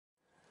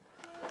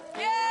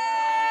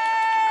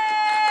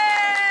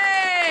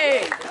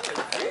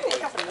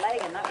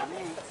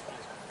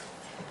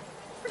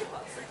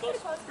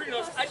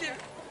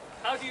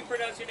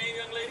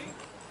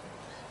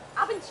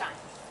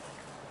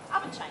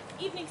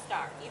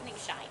star, evening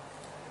shine.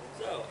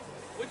 So,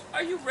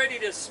 are you ready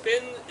to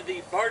spin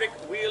the bardic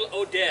wheel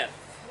o' death?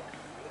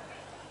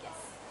 Yes.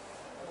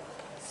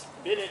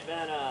 Spin it,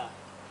 Vanna.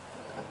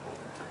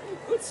 Ooh,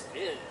 good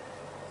spin.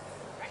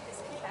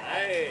 Practice.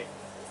 Aye.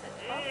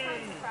 12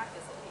 times of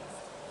practice at least.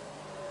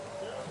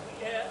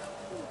 Yeah.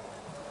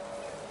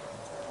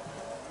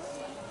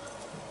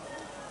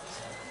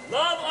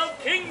 Love of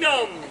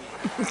Kingdom.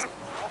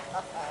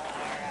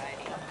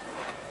 Alrighty.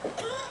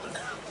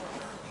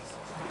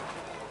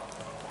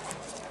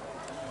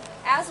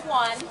 As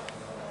One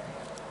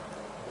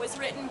was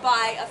written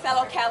by a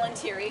fellow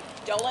Calontir,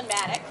 Dolan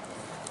Maddock,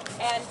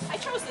 and I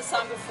chose this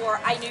song before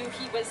I knew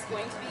he was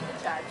going to be the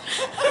judge.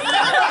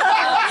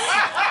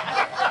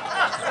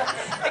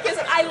 Because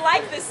I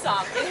like this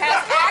song. It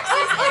has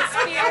axes and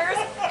spears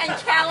and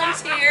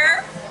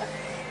Calontir,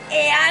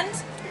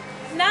 and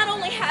not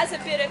only has a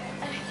bit of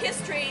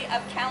history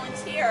of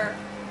Calontir,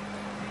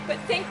 but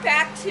think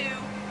back to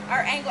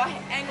our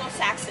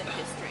Anglo-Saxon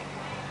history.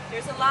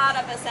 There's a lot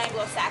of us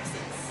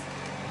Anglo-Saxons,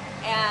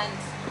 and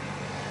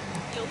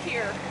you'll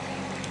hear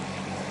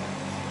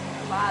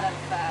a lot of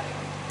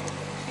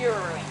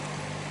mirroring.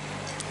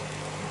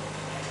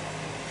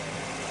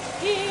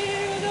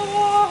 Hear the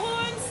war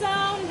horn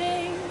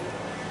sounding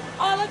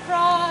all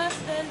across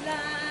the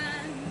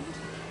land.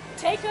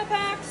 Take up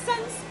axe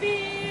and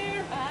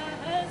spear,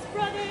 as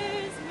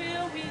brothers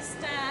will we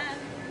stand.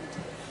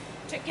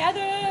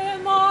 Together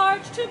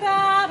march to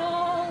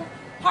battle,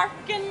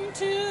 hearken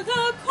to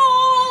the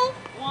call.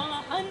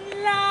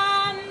 One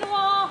land,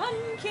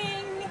 one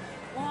king,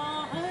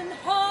 one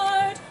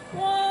heart,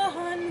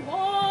 one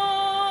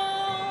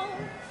wall.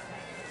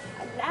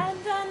 A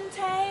land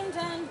untamed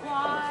and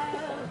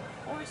wild,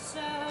 or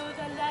so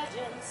the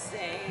legends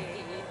say.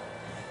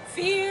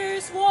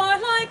 Fierce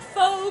warlike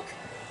folk,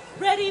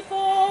 ready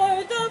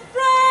for the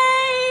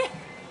fray.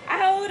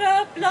 Out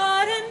of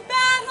blood and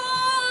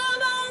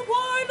battle, our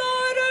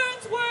warlord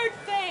earns word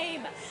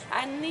fame,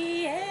 and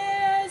the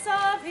heirs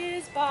of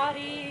his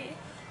body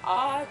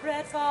are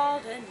bred for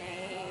the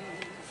name.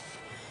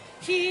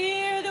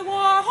 Hear the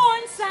war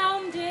horn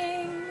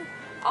sounding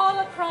all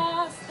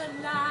across the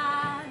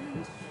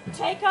land.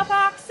 Take up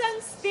axe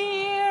and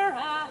spear,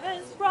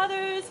 as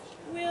brothers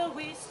will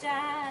we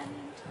stand.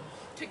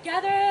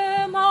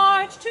 Together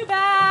march to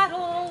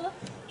battle,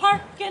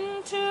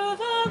 hearken to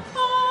the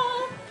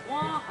call.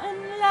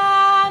 One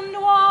land,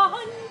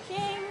 one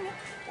king,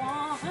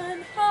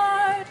 one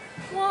heart,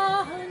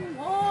 one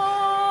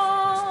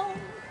wall.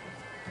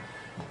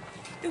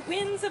 The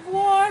winds of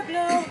war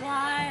blow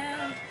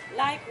wild,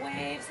 like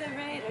waves the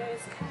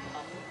raiders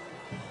come.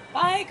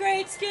 By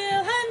great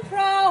skill and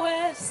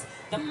prowess,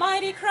 the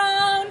mighty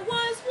crown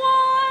was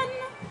won.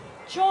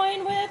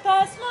 Join with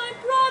us, my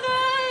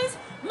brothers,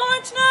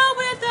 march now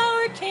with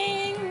our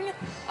king.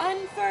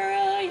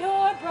 Unfurl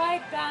your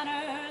bright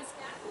banners,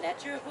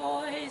 let your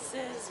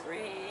voices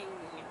ring.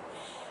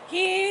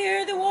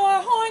 Hear the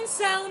war horn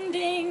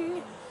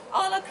sounding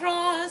all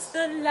across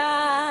the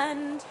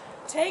land.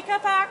 Take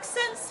up axe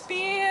and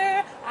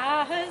spear,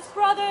 as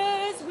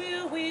brothers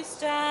will we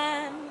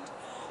stand.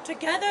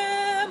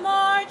 Together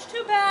march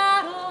to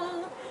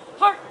battle,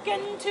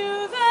 hearken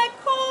to that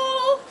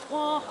call.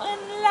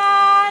 One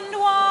land,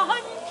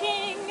 one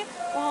king,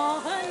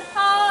 one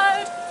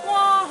heart,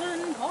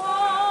 one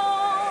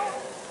wall.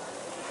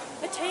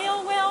 A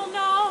tale well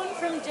known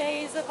from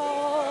days of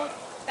old,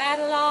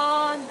 battle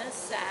on the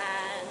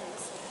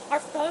sands. Our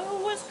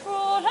foe was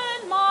cruel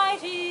and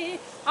mighty,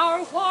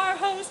 our war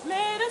host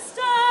made a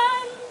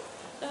stand.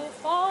 The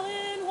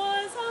fallen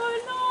was our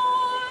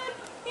Lord,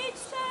 each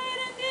stayed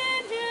and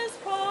did his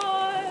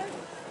part.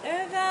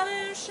 Their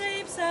valor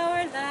shapes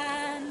our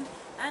land,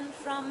 and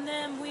from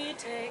them we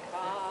take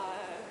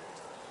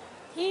heart.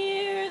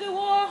 Hear the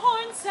war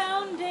horn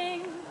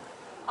sounding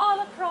all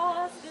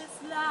across this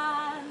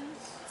land.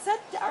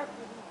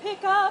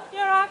 Pick up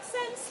your axe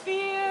and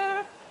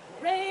spear,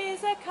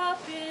 raise a cup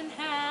in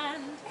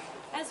hand.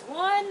 As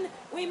one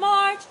we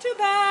march to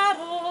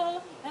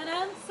battle, and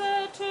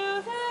answer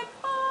to that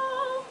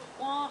call.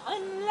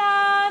 One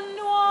land,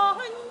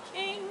 one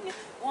king,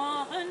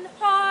 one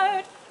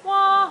heart,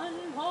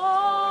 one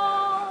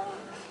wall.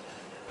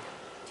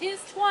 'Tis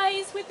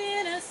twice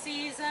within a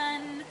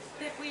season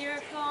that we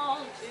are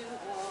called to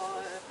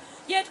war.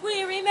 Yet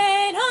we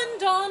remain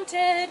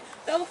undaunted,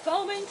 though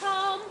foemen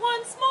come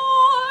once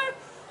more.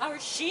 Our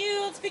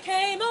shields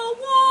became a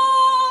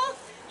wall,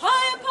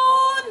 high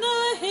upon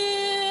the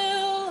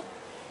hill.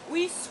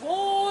 We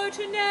swore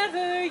to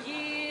never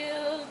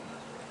yield,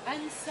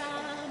 and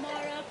some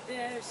are up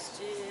there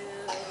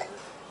still.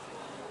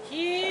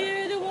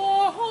 Hear the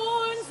war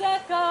horns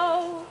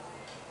echo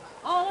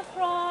all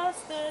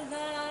across the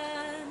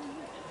land.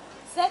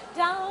 Set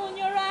down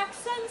your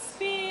axe and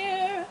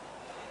spear,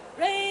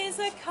 raise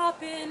a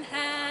cup in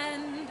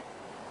hand.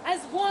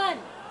 As one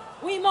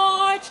we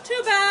march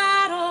to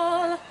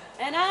battle,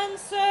 and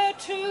answer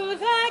to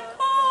that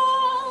call.